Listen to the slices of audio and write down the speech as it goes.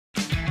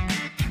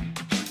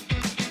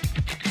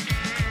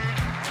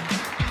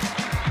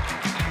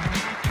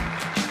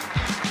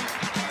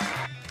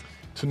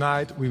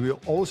Tonight, we will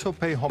also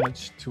pay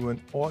homage to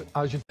an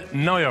Argentine.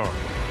 Neuer.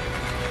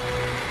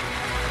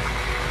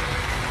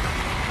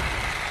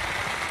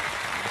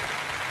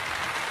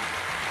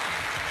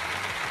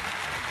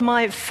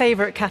 My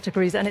favorite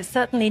categories, and it's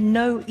certainly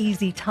no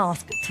easy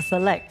task to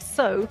select.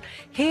 So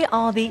here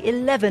are the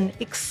 11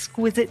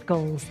 exquisite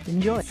goals.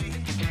 Enjoy.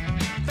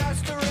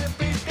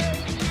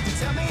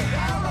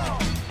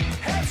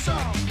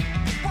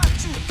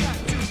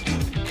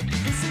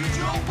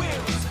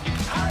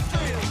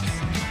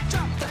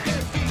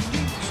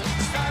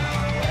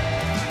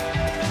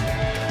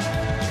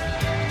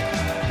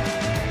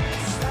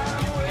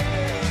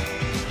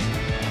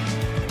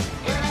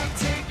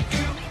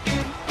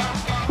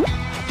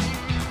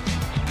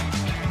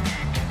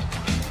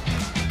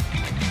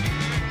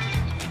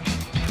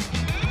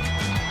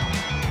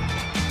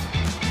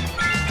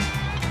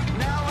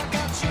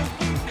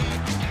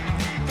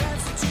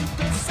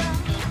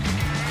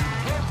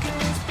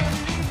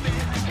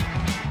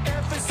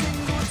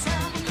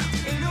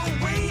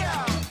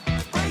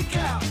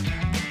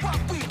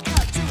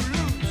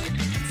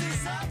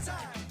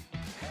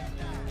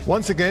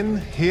 Once again,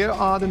 here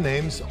are the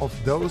names of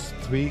those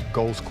 3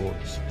 goal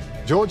scorers.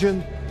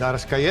 Georgian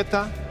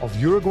Darascaeta of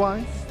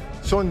Uruguay,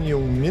 Son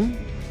Heung-min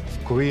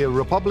of Korea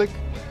Republic,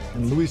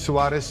 and Luis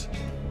Suarez,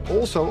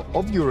 also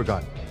of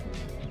Uruguay.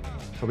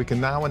 So we can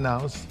now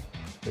announce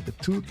that the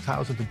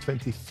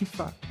 2020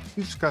 FIFA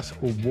Puskas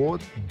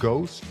Award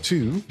goes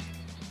to,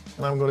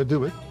 and I'm going to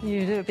do it.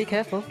 You do it, be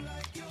careful.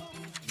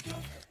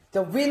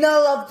 The winner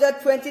of the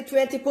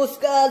 2020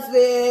 Puskas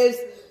is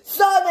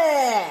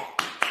Sonny!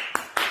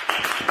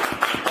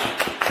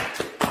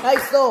 Hey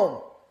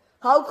Son,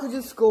 how could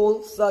you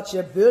score such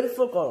a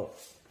beautiful goal?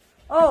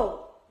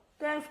 Oh,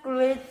 thanks,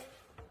 Gullit.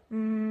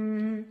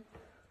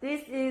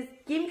 This is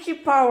kimchi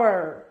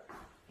power.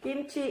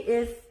 Kimchi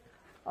is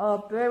a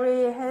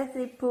very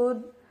healthy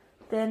food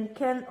that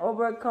can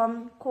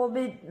overcome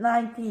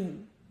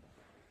COVID-19.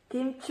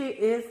 Kimchi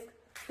is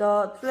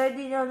the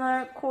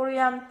traditional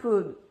Korean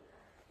food.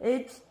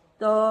 It's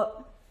the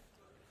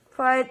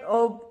pride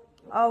of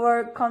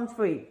our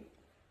country.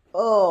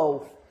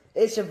 Oh,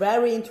 it's a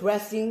very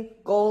interesting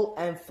goal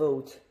and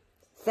food.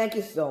 Thank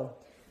you, Son.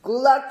 Good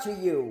luck to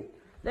you.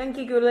 Thank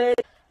you,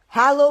 Gullit.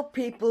 Hello,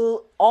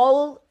 people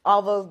all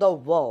over the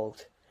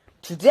world.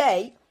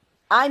 Today,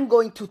 I'm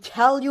going to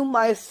tell you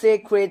my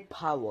secret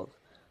power.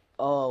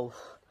 Oh,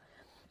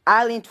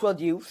 I'll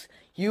introduce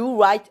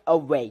you right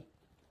away.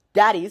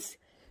 That is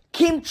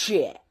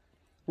kimchi.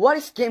 What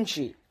is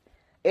kimchi?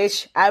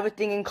 It's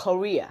everything in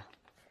Korea.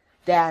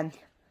 Then,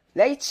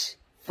 let's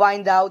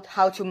find out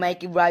how to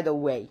make it right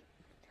away.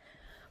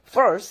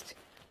 First,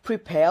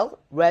 prepare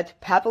red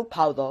pepper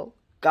powder,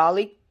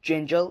 garlic,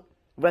 ginger,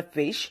 red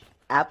fish,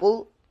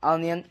 apple,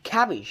 onion,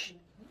 cabbage.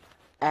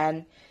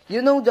 And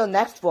you know the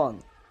next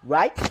one,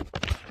 right?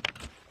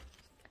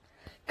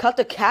 Cut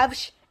the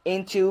cabbage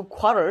into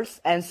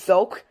quarters and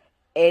soak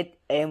it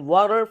in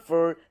water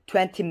for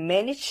 20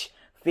 minutes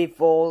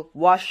before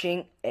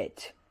washing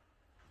it.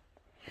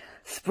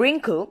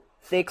 Sprinkle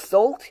thick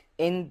salt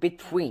in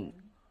between.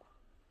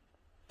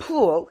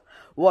 Pour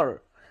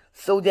water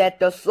so that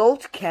the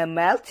salt can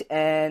melt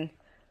and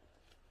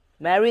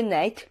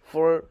marinate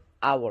for an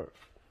hour.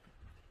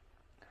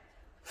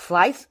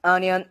 Slice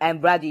onion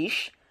and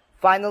radish.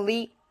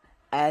 Finally,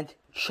 add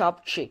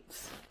chopped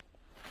chips.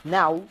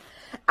 Now,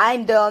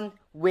 I'm done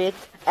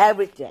with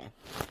everything.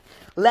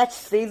 Let's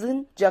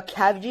season the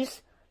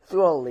cabbages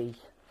thoroughly.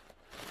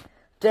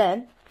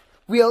 Then,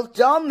 we're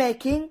done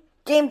making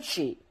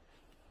kimchi.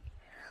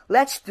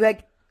 Let's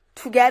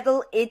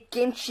together eat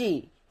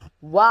kimchi.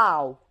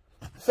 Wow!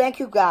 Thank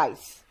you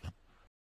guys.